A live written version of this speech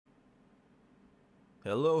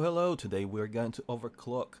Hello, today we're going to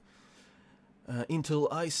overclock Intel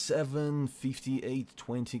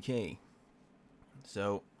i7-5820K.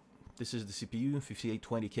 So this is the CPU,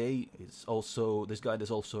 5820K. This guide is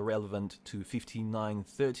also relevant to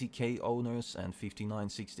 5930K owners and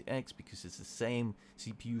 5960X because it's the same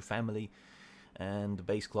CPU family, and the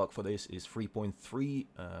base clock for this is 3.3,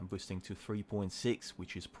 boosting to 3.6,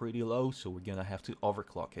 which is pretty low, so we're gonna have to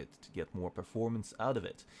overclock it to get more performance out of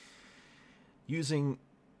it. Using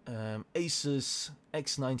ASUS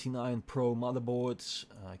X99 Pro motherboards,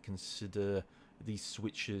 I consider these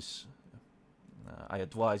switches. I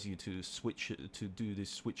advise you to do these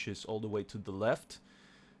switches all the way to the left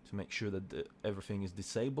to make sure that everything is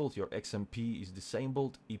disabled. Your XMP is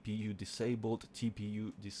disabled, EPU disabled,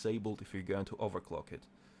 TPU disabled if you're going to overclock it.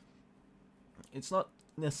 It's not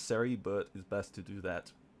necessary, but it's best to do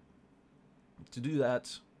that. To do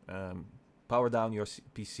that, power down your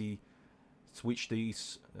PC. Switch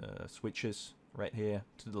these switches right here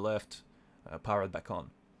to the left, power it back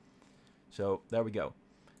on. So there we go.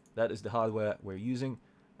 That is the hardware we're using,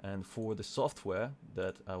 and for the software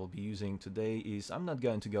that I will be using today is, I'm not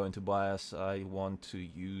going to go into BIOS. I want to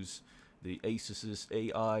use the ASUS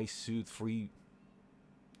AI Suite 3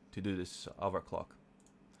 to do this overclock.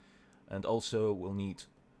 And also we'll need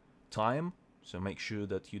time, so make sure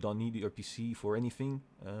that you don't need your PC for anything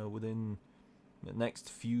within the next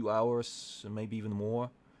few hours, maybe even more,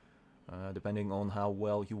 depending on how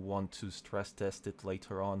well you want to stress test it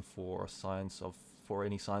later on for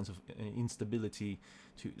any signs of instability,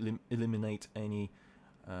 to eliminate any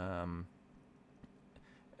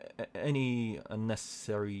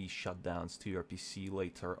unnecessary shutdowns to your PC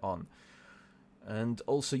later on. And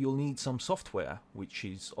also you'll need some software, which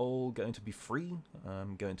is all going to be free.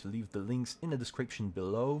 I'm going to leave the links in the description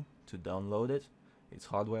below to download it. It's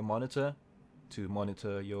Hardware Monitor, to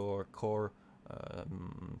monitor your core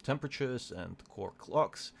temperatures and core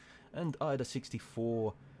clocks, and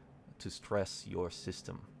IDA64 to stress your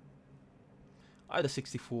system.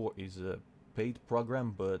 IDA64 is a paid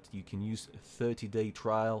program, but you can use a 30-day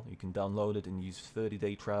trial. You can download it and use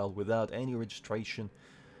 30-day trial without any registration,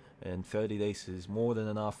 and 30 days is more than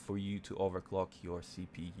enough for you to overclock your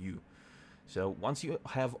CPU. So once you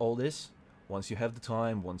have all this, once you have the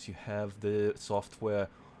time, once you have the software,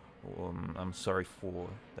 I'm sorry for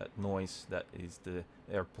that noise. That is the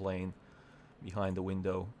airplane behind the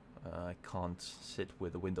window. I can't sit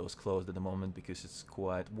with the windows closed at the moment because it's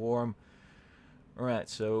quite warm. Alright,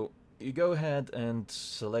 so you go ahead and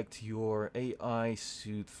select your AI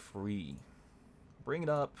Suite 3. Bring it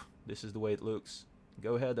up. This is the way it looks.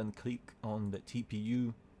 Go ahead and click on the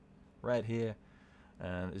TPU right here.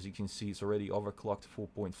 And as you can see, it's already overclocked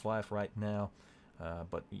 4.5 right now.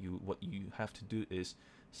 But what you have to do is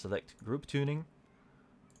select group tuning,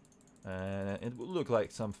 and it will look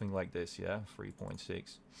like something like this, yeah,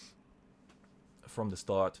 3.6 from the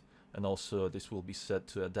start, and also this will be set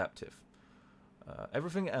to adaptive.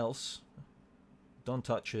 Everything else, don't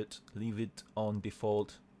touch it, leave it on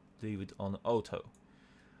default, leave it on auto.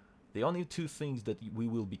 The only two things that we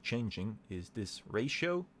will be changing is this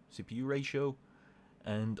ratio, CPU ratio,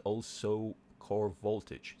 and also core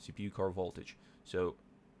voltage, CPU core voltage. So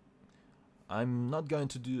I'm not going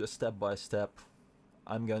to do a step-by-step.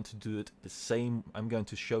 I'm going to do it the same. I'm going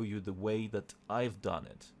to show you the way that I've done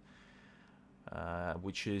it,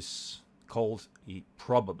 which is called a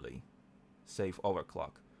probably safe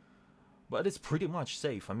overclock. But it's pretty much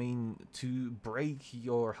safe. I mean, to break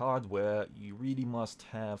your hardware, you really must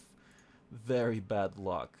have very bad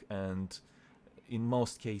luck, and in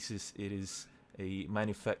most cases it is a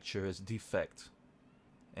manufacturer's defect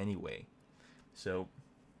anyway. So,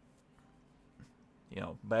 you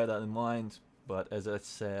know, bear that in mind. But as I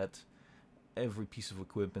said, every piece of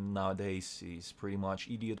equipment nowadays is pretty much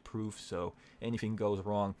idiot proof, so anything goes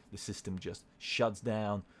wrong, the system just shuts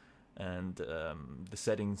down, and the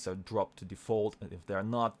settings are dropped to default, and if they're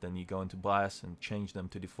not, then you go into BIOS and change them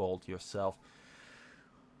to default yourself.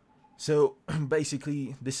 So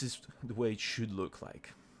basically this is the way it should look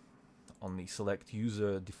like. Only select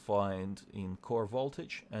user defined in core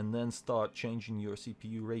voltage and then start changing your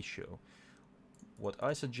CPU ratio. What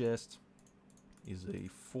I suggest is a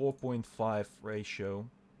 4.5 ratio,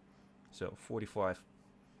 so 45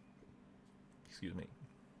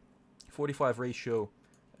 ratio,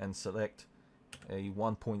 and select a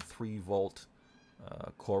 1.3 volt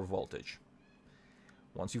core voltage.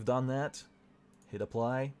 Once you've done that, hit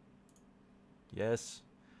apply, yes,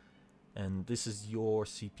 and this is your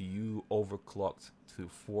CPU overclocked to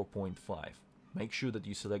 4.5. Make sure that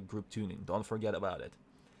you select group tuning, don't forget about it.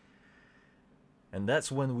 And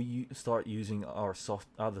that's when we start using our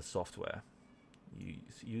other software. you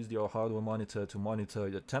use your hardware monitor to monitor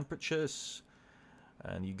the temperatures,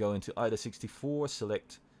 and you go into IDA64,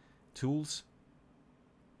 select Tools,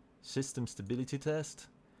 System Stability Test,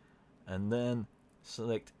 and then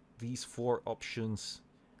select these 4 options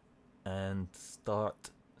and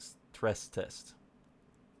start stress test.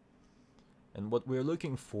 And what we're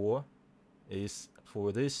looking for is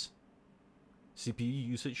for this CPU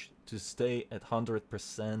usage to stay at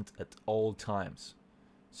 100% at all times,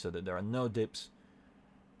 so that there are no dips,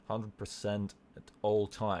 100% at all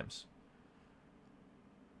times.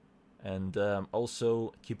 And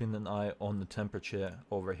also keeping an eye on the temperature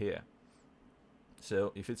over here.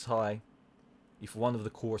 So if it's high, if one of the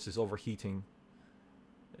cores is overheating,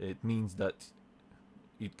 it means that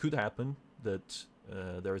it could happen that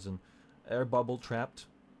there's an air bubble trapped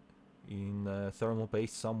in thermal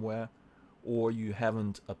paste somewhere, or you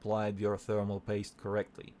haven't applied your thermal paste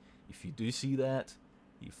correctly. If you do see that,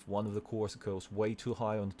 if one of the cores goes way too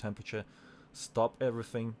high on the temperature, stop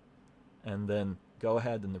everything and then go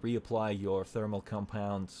ahead and reapply your thermal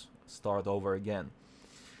compounds, start over again.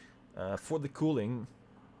 For the cooling,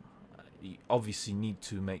 you obviously need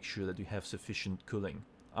to make sure that you have sufficient cooling.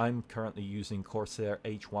 I'm currently using Corsair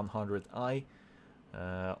H100i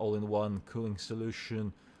all-in-one cooling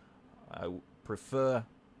solution. I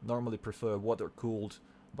normally prefer water cooled,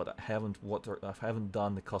 but I haven't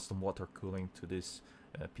done the custom water cooling to this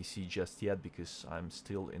PC just yet, because I'm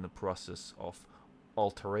still in the process of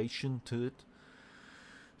alteration to it.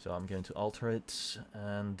 So I'm going to alter it,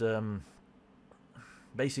 and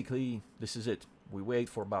basically this is it. We wait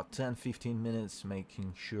for about 10-15 minutes,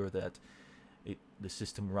 making sure that the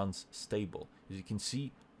system runs stable. As you can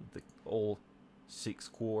see, all 6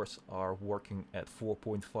 cores are working at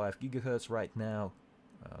 4.5 gigahertz right now,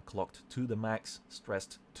 clocked to the max,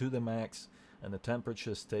 stressed to the max, and the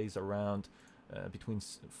temperature stays around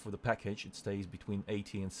for the package, it stays between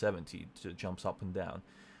 80 and 70. It jumps up and down.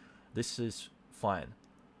 This is fine.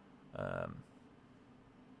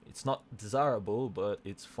 It's not desirable, but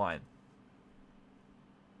it's fine.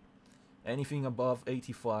 Anything above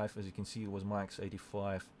 85, as you can see, it was max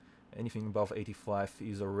 85. Anything above 85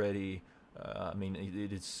 is already, I mean,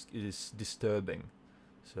 it is disturbing.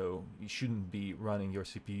 So you shouldn't be running your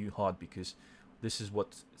CPU hot, because this is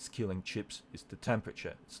what's killing chips, is the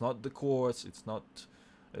temperature. It's not the cores, it's not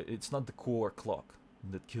the core clock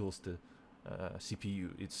that kills the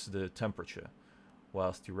CPU. It's the temperature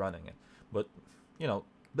whilst you're running it. But you know,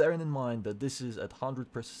 bearing in mind that this is at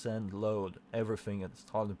 100% load, everything at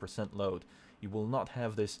 100% load, you will not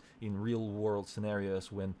have this in real world scenarios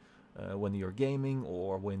when you're gaming,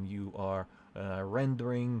 or when you are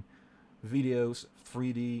rendering videos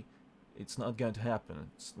 3D. It's not going to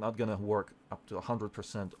happen. It's not going to work up to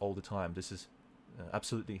 100% all the time. This is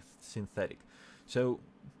absolutely synthetic. So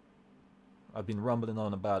I've been rumbling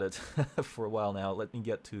on about it for a while now. Let me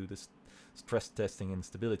get to this stress testing and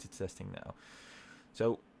stability testing now.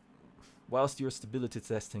 So whilst you're stability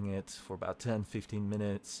testing it for about 10-15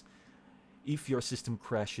 minutes, if your system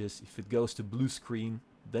crashes, if it goes to blue screen,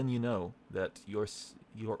 then you know that your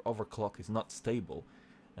overclock is not stable.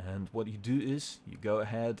 And what you do is you go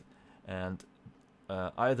ahead and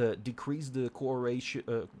either decrease the core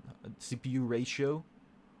ratio, CPU ratio,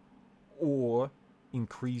 or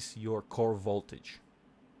increase your core voltage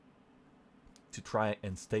to try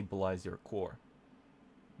and stabilize your core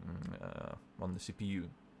on the CPU.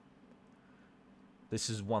 This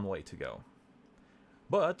is one way to go.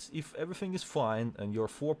 But if everything is fine and your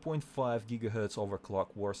 4.5 gigahertz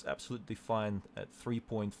overclock works absolutely fine at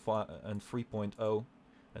 3.5 and 3.0,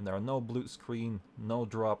 and there are no blue screen, no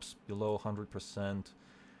drops below 100%,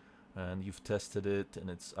 and you've tested it and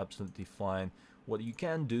it's absolutely fine, what you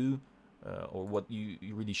can do, or what you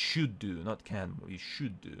really should do, not can, what you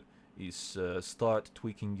should do, is start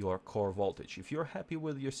tweaking your core voltage. If you're happy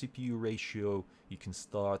with your CPU ratio, you can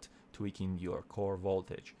start tweaking your core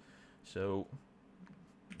voltage. So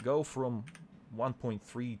go from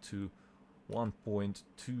 1.3 to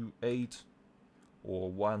 1.28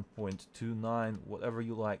 or 1.29, whatever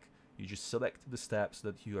you like. You just select the steps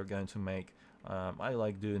that you are going to make. I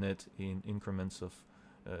like doing it in increments of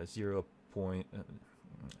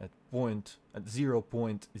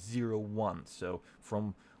 0.01. So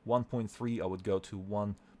from 1.3 I would go to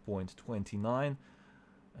 1.29,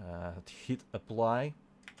 hit apply,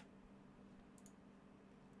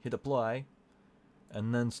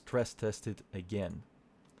 and then stress test it again.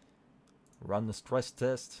 Run the stress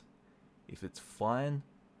test. If it's fine,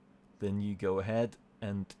 then you go ahead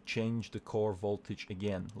and change the core voltage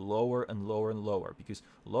again, lower and lower and lower, because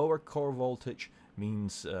lower core voltage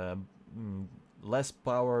means less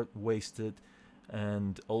power wasted,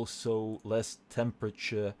 and also less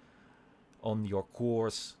temperature on your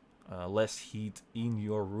cores, less heat in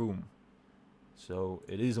your room. So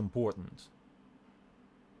it is important,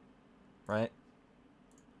 right?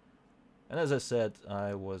 And as I said,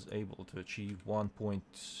 I was able to achieve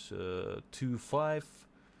 1.25,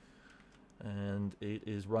 and it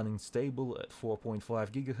is running stable at 4.5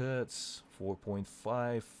 gigahertz,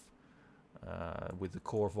 4.5, with the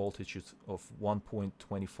core voltage of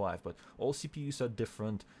 1.25. But all CPUs are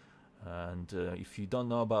different, and if you don't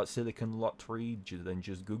know about Silicon Lottery, then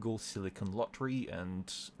just Google Silicon Lottery and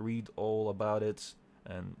read all about it.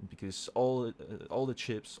 And because all the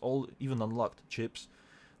chips, even unlocked chips,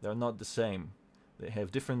 they're not the same. They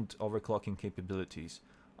have different overclocking capabilities.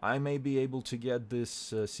 I may be able to get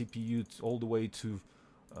this CPU all the way to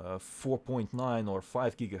 4.9 or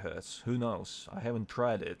 5 gigahertz. Who knows? I haven't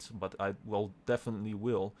tried it, but I definitely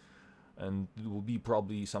will. And it will be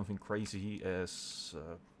probably something crazy as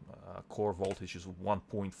core voltage is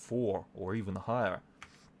 1.4 or even higher.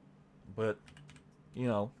 But, you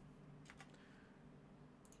know,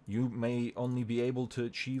 you may only be able to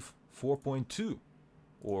achieve 4.2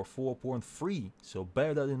 or 4.3, so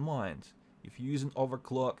bear that in mind. If you use an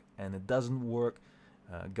overclock and it doesn't work,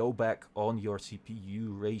 go back on your CPU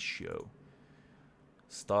ratio.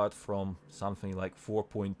 Start from something like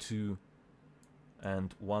 4.2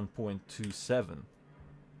 and 1.27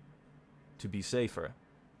 to be safer,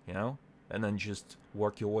 you know, and then just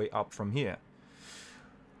work your way up from here.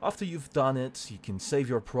 After you've done it, you can save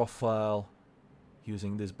your profile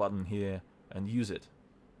using this button here and use it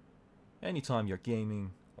anytime you're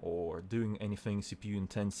gaming or doing anything CPU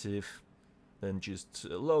intensive. Then just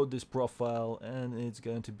load this profile and it's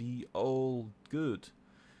going to be all good.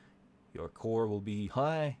 Your core will be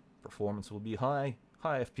high, performance will be high,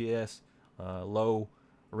 high FPS, low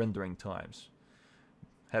rendering times.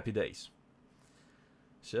 Happy days.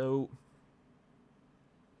 So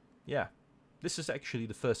yeah, this is actually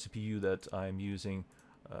the first CPU that I'm using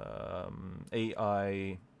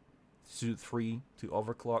AI ASUS 3 to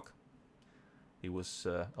overclock. It was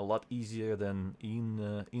a lot easier than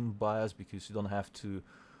in BIOS, because you don't have to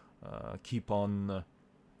keep on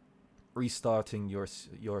restarting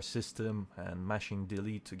your system and mashing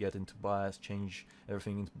delete to get into BIOS, change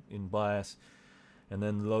everything in BIOS, and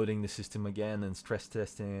then loading the system again and stress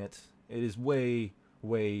testing it. It is way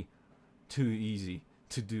too easy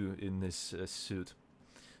to do in this suit.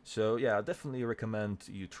 So yeah, I definitely recommend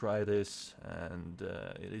you try this, and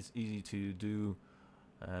it is easy to do,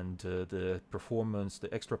 and the performance,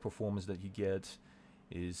 the extra performance that you get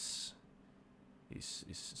is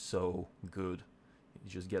so good. You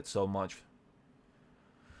just get so much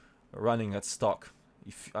running at stock.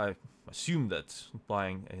 If I assume that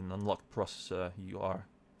buying an unlocked processor, you are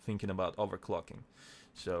thinking about overclocking,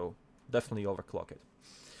 so definitely overclock it.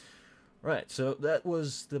 Right, so that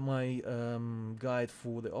was my guide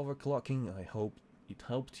for the overclocking. I hope it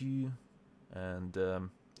helped you, and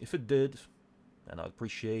if it did, then I'd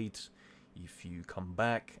appreciate if you come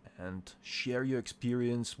back and share your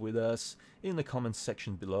experience with us in the comments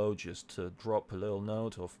section below. Just drop a little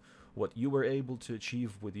note of what you were able to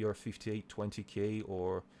achieve with your 5820K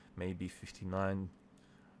or maybe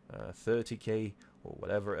 5930K or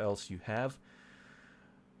whatever else you have.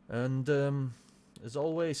 And as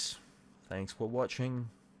always, thanks for watching.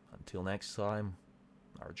 Until next time,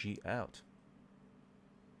 RG out.